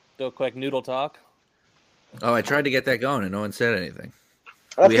 do a quick noodle talk. Oh, I tried to get that going and no one said anything.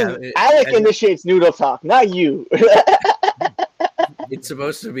 That's we 'cause have it- Alec and- initiates noodle talk, not you. It's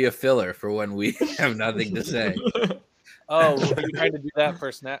supposed to be a filler for when we have nothing to say. Oh, were you trying to do that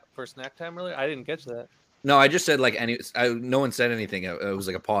for snack time earlier? I didn't catch that. No, I just said like no one said anything. It was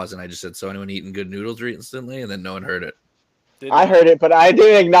like a pause, and I just said, "So anyone eating good noodles recently?" And then no one heard it. I heard it, but I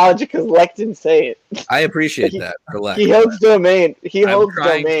didn't acknowledge it because Lex didn't say it. I appreciate He- that. For Lex. He holds domain. He I'm holds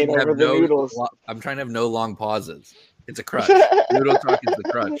trying to domain have over the no noodles. I'm trying to have no long pauses. It's a crutch. Noodle talk is the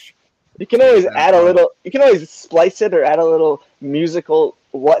crutch. You can always That's add a fine. little. You can always splice it or add a little musical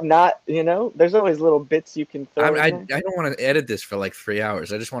whatnot. You know, there's always little bits you can throw. I in there. don't want to edit this for like 3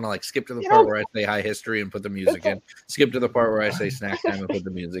 hours. I just want to like skip to the You part know- where I say high history and put the music in. Skip to the part where I say snack time and put the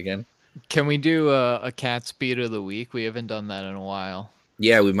music in. Can we do a cat speed of the week? We haven't done that in a while.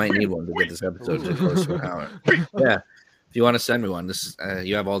 Yeah, we might need one to get this episode to close to an hour. Yeah, if you want to send me one, this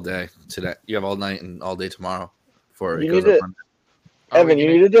you have all day today. You have all night and all day tomorrow before it You goes need up. to- on- Evan,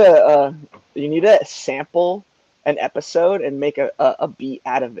 you need to sample an episode and make a beat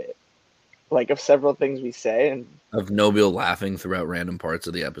out of it, like of several things we say. And Of Nobil laughing throughout random parts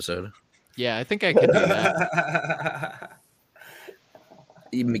of the episode. Yeah, I think I can do that.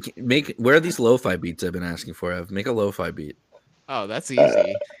 Where are these lo-fi beats I've been asking for? Ev? Make a lo-fi beat. Oh, that's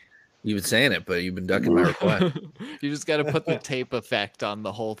easy. You've been saying it, but you've been ducking my request. You just got to put the tape effect on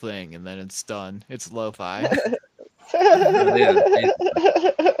the whole thing, and then it's done. It's lo-fi. Oh, yeah,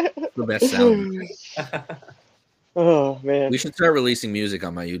 the best sound. Oh man. We should start releasing music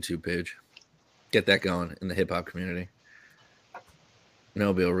on my YouTube page. Get that going in the hip hop community.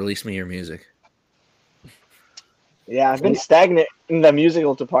 No, Bill, release me your music. Yeah, I've been stagnant in the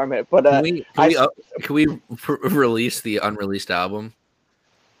musical department, but can we release the unreleased album?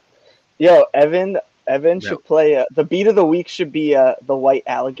 Yo, Evan should play. The beat of the week should be the White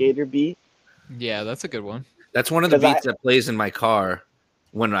Alligator beat. Yeah, that's a good one. That's one of the beats that plays in my car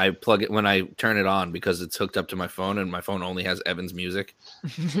when I turn it on because it's hooked up to my phone and my phone only has Evan's music.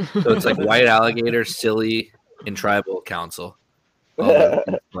 So it's like White Alligator, Silly, and Tribal Council.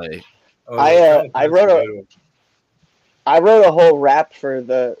 Play. I wrote a whole rap for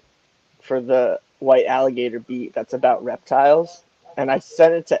the White Alligator beat that's about reptiles, and I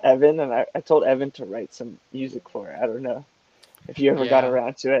sent it to Evan, and I told Evan to write some music for it. I don't know if you ever got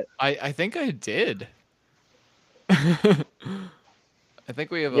around to it. I think I did. I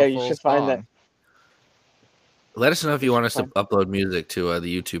think we have a full you should song. find that. Let us know if you want us to upload music to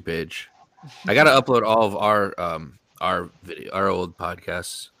the YouTube page. I got to upload all of our old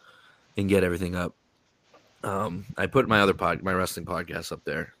podcasts and get everything up. I put my wrestling podcast up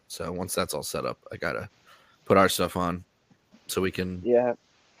there. So once that's all set up, I gotta put our stuff on so we can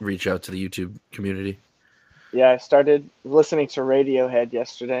reach out to the YouTube community. Yeah, I started listening to Radiohead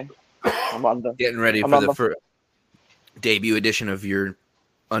yesterday. I'm on the getting ready for the debut edition of your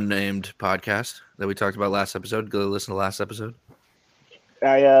unnamed podcast that we talked about last episode. Go listen to last episode.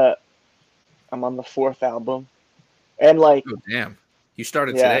 I'm on the 4th album, and like, oh damn, you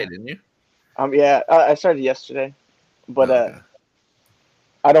started today, didn't you? I started yesterday, but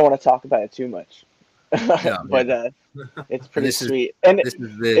I don't want to talk about it too much. But it's pretty sweet, and this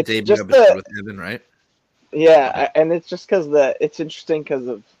is the debut episode with Evan, right? Yeah, and it's just because it's interesting because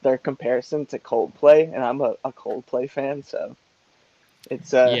of their comparison to Coldplay, and I'm a Coldplay fan, so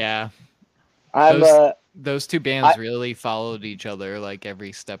it's those two bands really followed each other like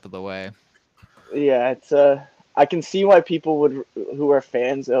every step of the way. Yeah, it's I can see why people who are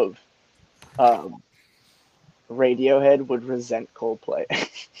fans of Radiohead would resent Coldplay.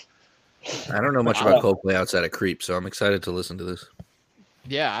 I don't know much about Coldplay outside of Creep, so I'm excited to listen to this.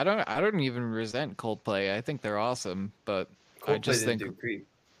 Yeah, I don't even resent Coldplay. I think they're awesome, but I just think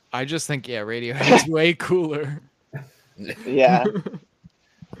Radiohead's way cooler. Yeah.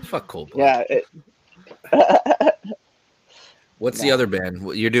 Fuck Coldplay. Yeah. What's the other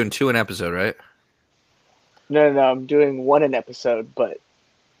band? You're doing 2 an episode, right? No, I'm doing 1 an episode, but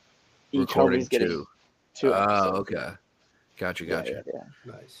each homie's getting 2 episodes. Oh, okay. Gotcha. Yeah.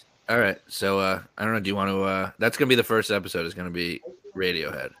 Nice. All right. So I don't know. Do you want to? That's gonna be the first episode. Is gonna be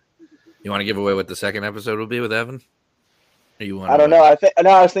Radiohead. You want to give away what the second episode will be with Evan? Or you want? I don't know. I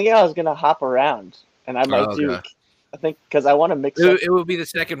was thinking I was gonna hop around, and I might do. I think because I want to mix. It will be the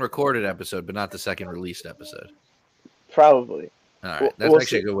second recorded episode, but not the second released episode. Probably. All right. That's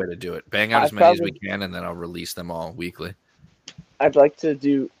actually a good way to do it. Bang out as many as we can, and then I'll release them all weekly. I'd like to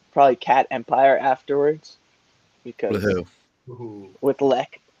do probably Cat Empire afterwards, because with who? With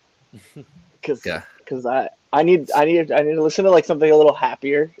Lek. Because I need to listen to like something a little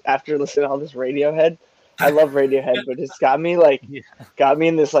happier after listening to all this Radiohead. I love Radiohead, but it's got me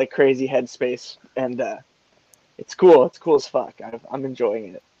in this like crazy headspace, and it's cool. It's cool as fuck. I'm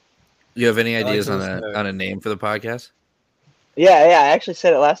enjoying it. You have any ideas on a name for the podcast? Yeah. I actually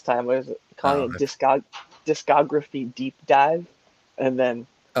said it last time. I was calling it discography deep dive, and then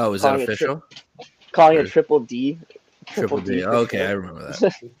is that official? Calling it Triple D. Triple D. Oh, okay, I remember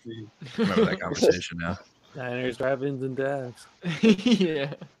that. Remember that conversation now. Diners, drive-ins, and dives.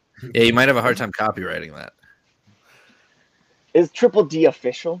 Yeah. Yeah, you might have a hard time copywriting that. Is Triple D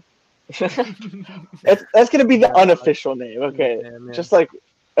official? That's gonna be the unofficial name. Okay, just like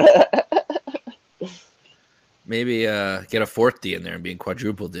maybe get a 4th D in there and be in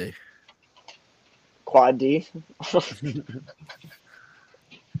Quadruple D. Quad D.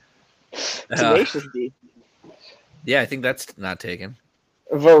 Tenacious D. Yeah, I think that's not taken.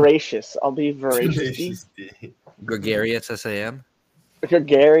 Voracious. I'll be Voracious D. Gregarious SAM.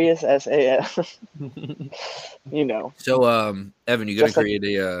 Gregarious SAM. You know. So, Evan, you got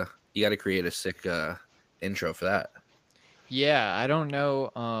to create a sick intro for that. Yeah, I don't know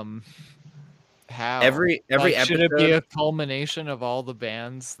how. Every episode, should it be a culmination of all the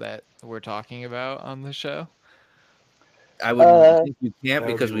bands that we're talking about on the show? I would think you can't,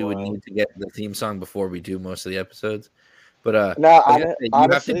 because we would need to get the theme song before we do most of the episodes. But No, I was gonna say,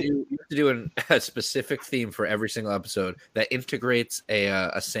 honestly, you have to do a specific theme for every single episode that integrates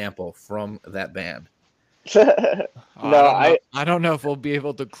a sample from that band. no, I don't know if we'll be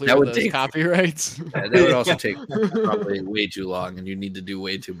able to clear That would those take- copyrights. That would also take probably way too long, and you need to do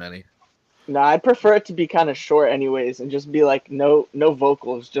way too many. no, I prefer it to be kind of short, anyways, and just be like no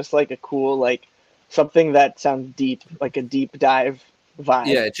vocals, just like a cool like something that sounds deep, like a deep dive vibe.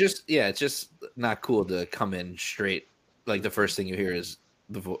 Yeah, it's just not cool to come in straight. Like the first thing you hear is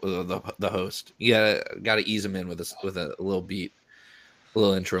the host. You gotta ease them in with a little beat, a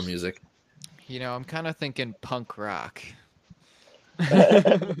little intro music. You know, I'm kind of thinking punk rock.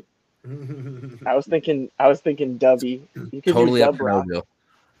 I was thinking dubby. You could Totally do up dub to rock. Nobile.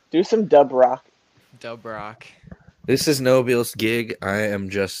 Do some dub rock. Dub rock. This is Nobile's gig. I am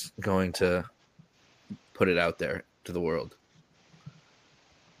just going to put it out there to the world.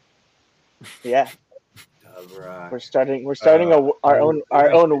 Yeah, Dub rock. we're starting our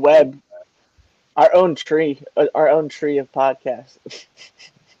own web, our own tree of podcasts.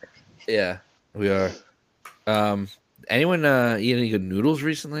 Yeah, we are. Anyone eat any good noodles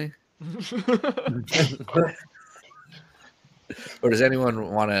recently? Or does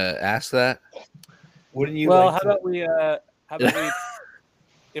anyone want to ask that? Wouldn't you? Well, like how about we?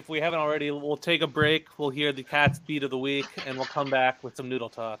 If we haven't already, we'll take a break. We'll hear the Katz beat of the week, and we'll come back with some noodle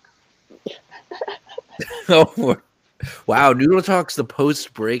talk. Oh, wow! Noodle Talk's the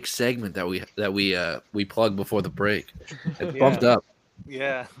post-break segment that we plug before the break. It's bumped up.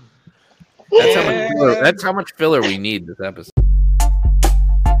 Yeah. That's how much filler we need this episode.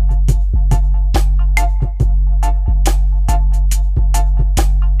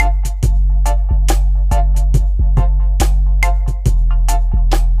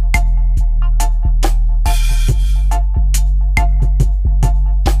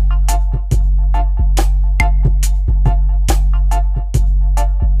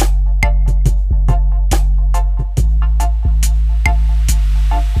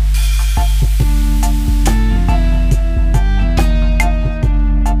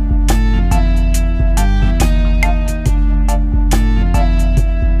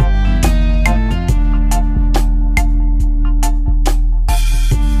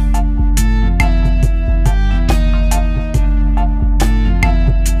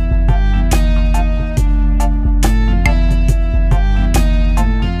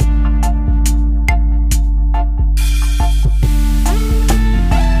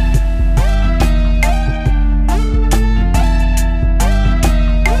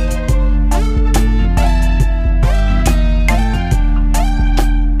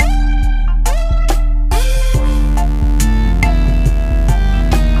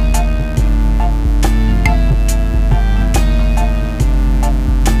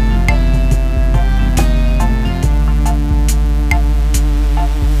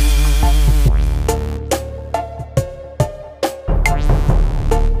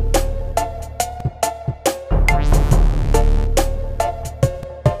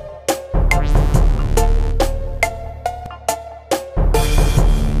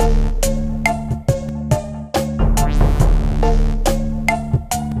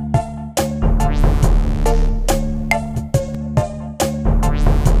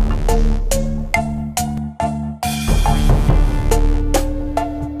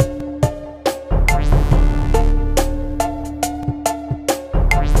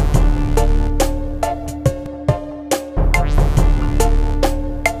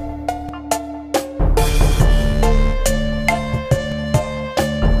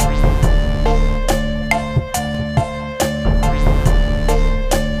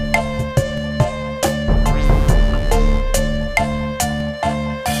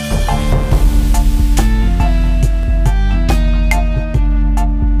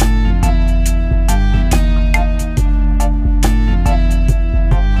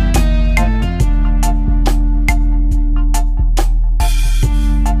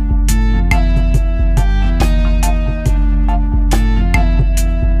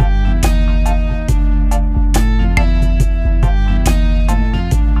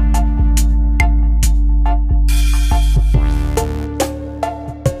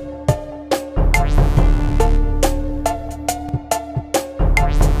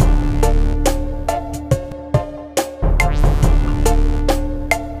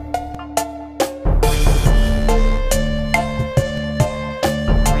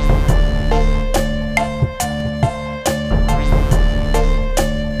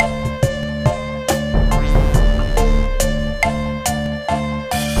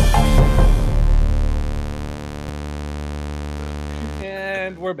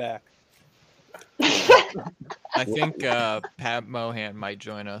 I think Pat Mohan might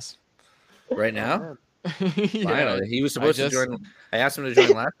join us. Right now? Yeah, Finally. He was supposed to just- join. I asked him to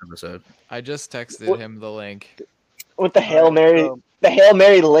join last episode. I just texted him the link. With the Hail Alright, Mary, so- the Hail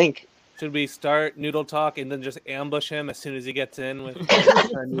Mary link. Should we start Noodle Talk and then just ambush him as soon as he gets in with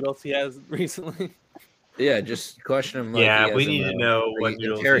the noodles he has recently? Yeah, just question him. Like Yeah, he we has need him, to know like, what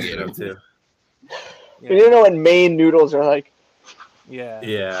noodles he's interrogate him. up to. You don't know what Maine noodles are like. Yeah.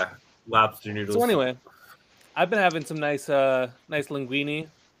 Yeah, lobster noodles. So anyway, I've been having some nice linguine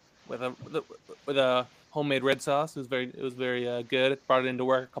with a homemade red sauce. It was very good. Brought it into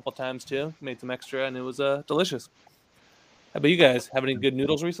work a couple times too. Made some extra, and it was delicious. How about you guys? Have any good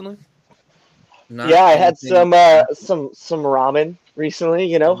noodles recently? Not Yeah, I had anything- some ramen recently.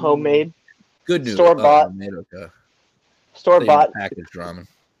 You know, homemade, good noodles. store-bought. Store store-bought packaged ramen.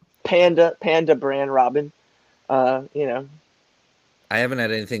 Panda brand ramen. You know, I haven't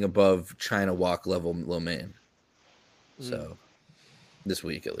had anything above China Wok level lo mein. So this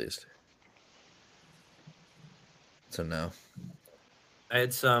week at least. So no. I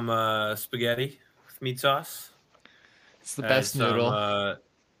had some spaghetti with meat sauce. It's the I had best noodle.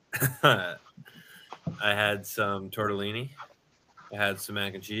 I had some tortellini. I had some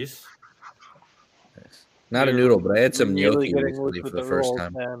mac and cheese. Not a noodle, but I had some Really gnocchi getting recently loose for with the first rolls,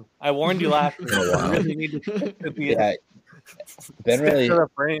 time. man. I warned you last week. In a while. You really need to be Yeah, Ben stick really to the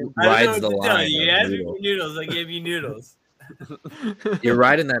frame. I don't know rides the what to tell line. you. of You asked me noodle. for noodles. I gave you noodles. You're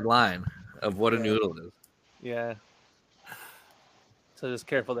riding that line of what a noodle is. Yeah. So just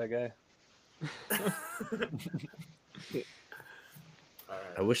careful, that guy.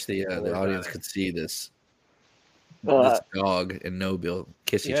 I wish the audience could see this uh, dog and Nobil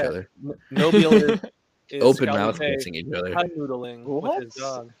kiss each Yeah. other. Nobile is Open shall we mouth say, kissing each other. high noodling with his What?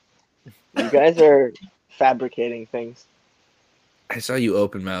 dog. you guys are fabricating things. I saw you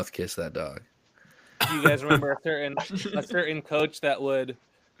open mouth kiss that dog. Do you guys remember a certain coach that would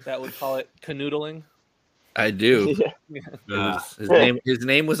call it canoodling? I do. Yeah. It was- his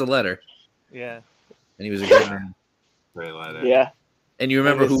name was a letter, Yeah. and he was a good man. Very light. Yeah. And you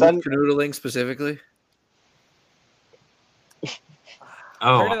remember his who son- was canoodling specifically?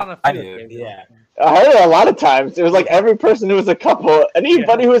 Oh, Heard it on a I few do. occasions. Yeah. I heard it a lot of times. It was like every person who was a couple,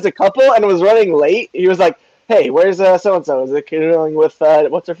 anybody who was a couple and was running late, he was like, "Hey, where's so and so? Is it canoodling with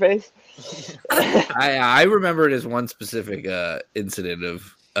what's her face?" I remember it as one specific incident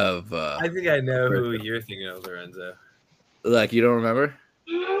of I think I know who you're thinking of, Lorenzo. like you don't remember?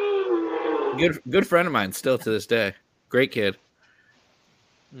 Good friend of mine still to this day. Great kid.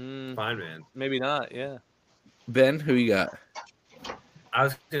 Fine, man. Maybe not. Yeah. Ben, who you got? I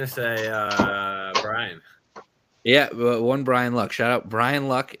was gonna say Brian. Yeah, one Brian Luck. Shout out Brian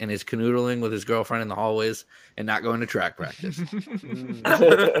Luck and his canoodling with his girlfriend in the hallways and not going to track practice.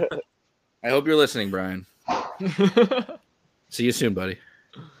 I hope you're listening, Brian. See you soon, buddy.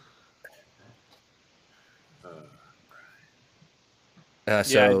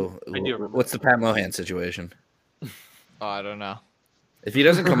 So, I do remember. what's the Pat Mohan situation? Oh, I don't know. If he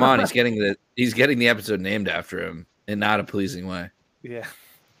doesn't come on, he's getting the episode named after him in not a pleasing way. Yeah.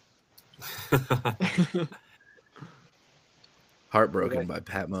 Heartbroken by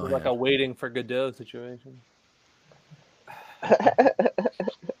Pat It's Mohan. like a waiting for Godot situation. I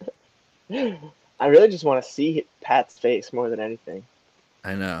really just want to see Pat's face more than anything.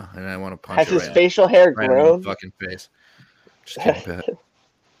 I know, and I want to punch Has you his right facial hair in the grown? fucking face. Just kidding, Pat.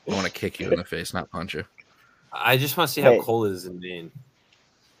 I want to kick you in the face, not punch you. I just want to see how Hey. cold it is in Maine.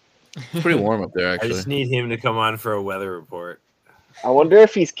 It's pretty warm up there, I actually. just need him to come on for a weather report. I wonder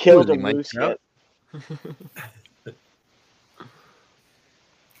if he's killed Who a is he, Mike moose Trout? yet.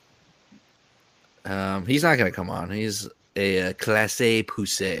 He's not going to come on. He's a classe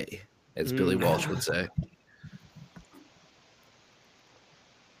poussé, as Billy Walsh would say.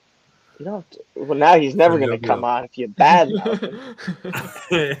 You don't. Well, now he's never No going to deal. come on if you bad mouth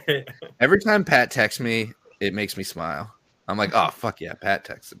him. Every time Pat texts me, it makes me smile. I'm like, oh, fuck yeah, Pat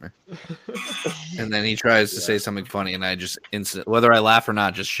texted me. And then he tries to say something funny, and I just whether I laugh or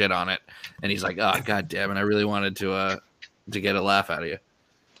not, just shit on it. And he's like, oh, god damn it, I really wanted to get a laugh out of you.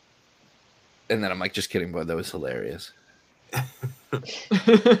 And then I'm like, just kidding, bud, that was hilarious. I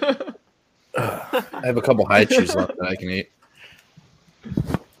have a couple high chews left that I can eat.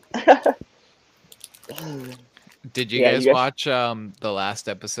 Did you Yeah, guys you watch the last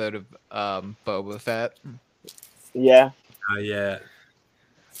episode of Boba Fett? Yeah. Yeah.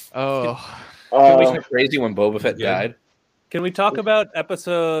 Oh, Wasn't it crazy when Boba Fett Yeah. died? Can we talk about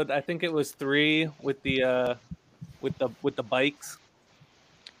episode? I think it was 3 with the bikes.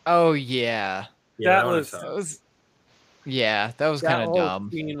 oh yeah, That I wanna was- talk. that was yeah, that was That kind of whole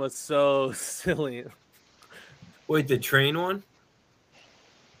dumb. scene was so silly. Wait, the train one?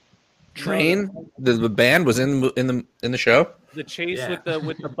 Train? The band was in the show? The chase Yeah.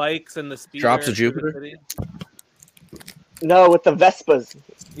 with the bikes and the speeder. Drops of through the Jupiter? city. No, with the Vespas,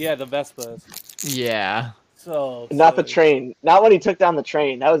 Yeah, the Vespas. Yeah. So not the train. Not when he took down the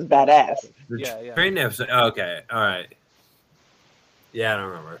train. That was badass. The Yeah. train episode. Okay, all right. Yeah, I don't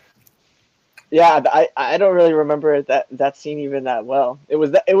remember. Yeah, I don't really remember that scene even that well. It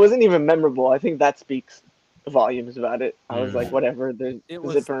wasn't even memorable. I think that speaks volumes about it. I was like, whatever. They're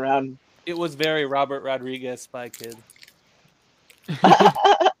zipping around. It was very Robert Rodriguez, Spy Kid.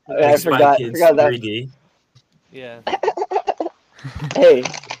 I forgot that. 3D. Yeah. Hey,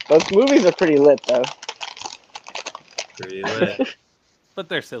 those movies are pretty lit though. Pretty lit. But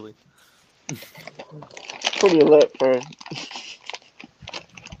they're silly. Pretty lit for.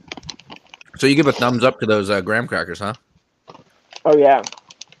 So you give a thumbs up to those graham crackers, huh? Oh yeah.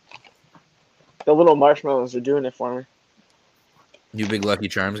 The little marshmallows are doing it for me. You big Lucky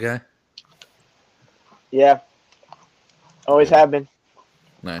Charms guy? Yeah. Always have been.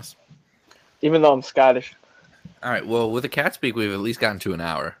 Nice. Even though I'm Scottish. All right. Well, with the cat speak, we've at least gotten to an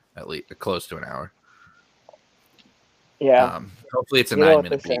hour, at least close to an hour. Yeah. Hopefully, it's a You know what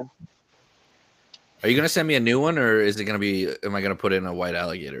 9-minute they beat. say. Are you gonna send me a new one, or is it gonna be? Am I gonna put in a white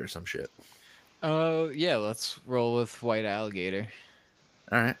alligator or some shit? Oh, yeah, let's roll with white alligator.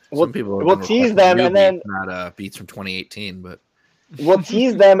 All right. We'll- Some people we'll tease them and then- beats, not beats from 2018, but We'll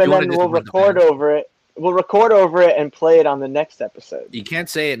tease them and You wanna then we'll disappoint the record fans. over it. We'll record over it and play it on the next episode. you can't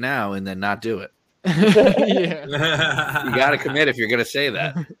say it now and then not do it. Yeah. You gotta commit if you're gonna say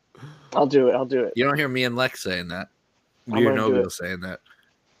that. I'll do it. I'll do it. You don't hear me and Lex saying that. I'm You gonna know do Bill it. saying that.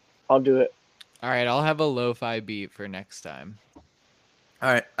 I'll do it. All right, I'll have a lo-fi beat for next time.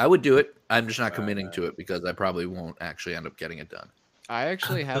 All right, I would do it. I'm just not committing to it because I probably won't actually end up getting it done. I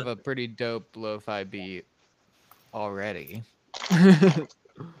actually have a pretty dope lo-fi beat already. I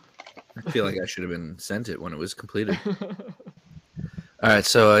feel like I should have been sent it when it was completed. All right,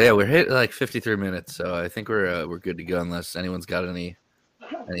 so yeah, we're hit like 53 minutes, so I think we're good to go unless anyone's got any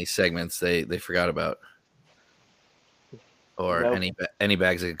segments they forgot about, or Nope. any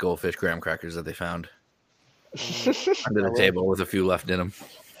bags of goldfish graham crackers that they found under the table with a few left in them.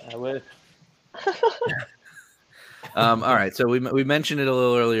 I wish. All right, so we mentioned it a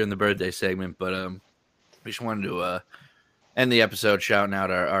little earlier in the birthday segment, but we just wanted to end the episode shouting out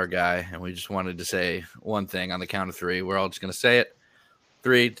our guy, and we just wanted to say one thing on the count of three. We're all just gonna say it.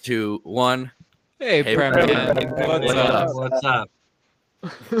 3, 2, 1. Hey, Hey, Prem. Prem. What's up? What's up?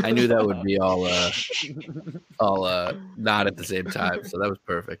 I knew that would be all not at the same time, so that was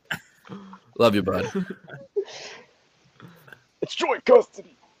perfect. Love you, bud. It's joint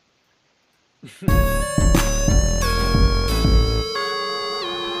custody.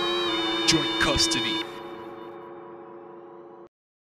 Joint custody.